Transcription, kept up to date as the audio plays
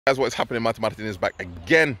Guys, what's happening? Martin is back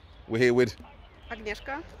again. We're here with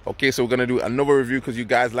Agnieszka. Okay, so we're gonna do another review because you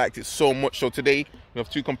guys liked it so much. So today we have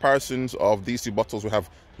two comparisons of these two bottles. We have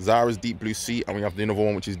Zara's Deep Blue Sea and we have the other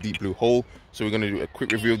one which is Deep Blue Hole. So we're gonna do a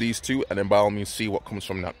quick review of these two and then by all means see what comes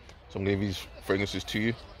from that. So I'm gonna give these fragrances to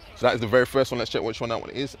you. So that is the very first one. Let's check which one that one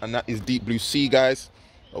is, and that is Deep Blue Sea, guys.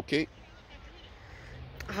 Okay.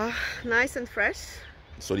 Nice and fresh.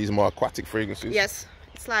 So these are more aquatic fragrances. Yes,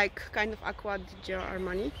 it's like kind of Aqua di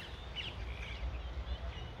Armani.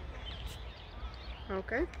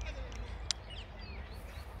 Okay.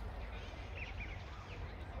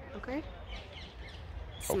 Okay.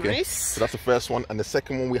 It's okay. Nice. So that's the first one, and the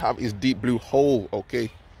second one we have is Deep Blue Hole.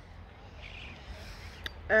 Okay.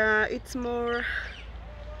 It's more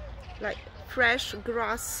like fresh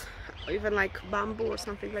grass, or even like bamboo or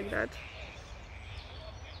something like that.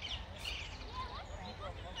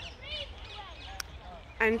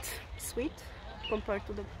 And sweet compared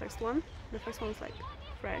to the first one. The first one's like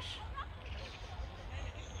fresh.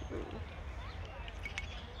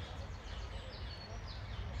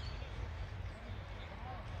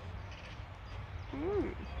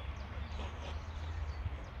 Oh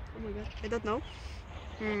my god, I don't know.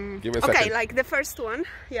 Give it a second. Okay, like the first one,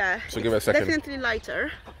 yeah. So give it a second. Definitely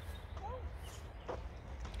lighter.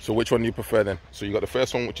 So which one do you prefer then? So you got the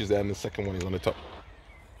first one, which is there, and the second one is on the top.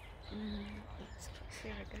 Let's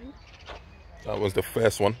here again. That was the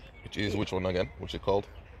first one, which is which one again? What's it called?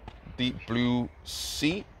 Deep Blue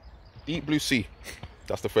Sea. Deep Blue Sea.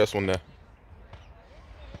 That's the first one there.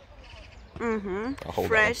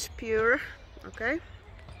 Fresh, pure. Okay.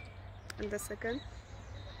 And the second.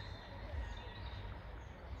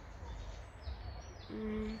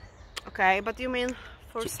 Okay, but you mean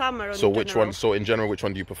for summer or so in which general? one? So in general, which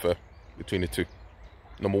one do you prefer between the two?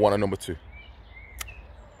 Number one and number two.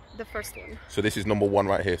 The first one. So this is number one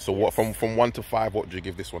right here. So what from 1 to 5? What do you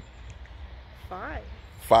give this one? 5.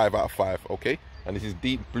 5 out of 5. Okay. And this is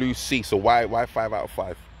Deep Blue Sea. So why 5 out of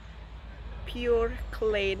 5? Pure,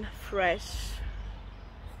 clean, fresh.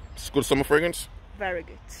 It's good summer fragrance. Very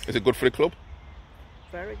good. Is it good for the club?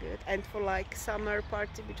 Very good. And for like summer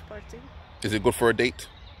party, beach party. Is it good for a date?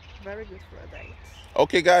 Very good for a date.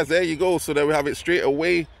 Okay guys, there you go. So there we have it straight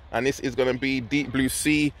away, and this is going to be Deep Blue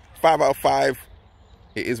Sea. 5 out of 5.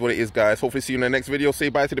 It is what it is, guys. Hopefully see you in the next video. Say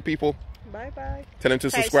bye to the people. Bye bye. Tell them to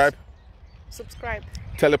Cześć. subscribe. Subscribe.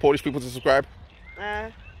 Tell the Polish people to subscribe.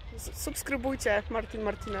 Subskrybujcie, Martin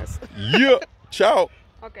Martinez. Yeah. Ciao.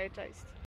 Okay, cześć.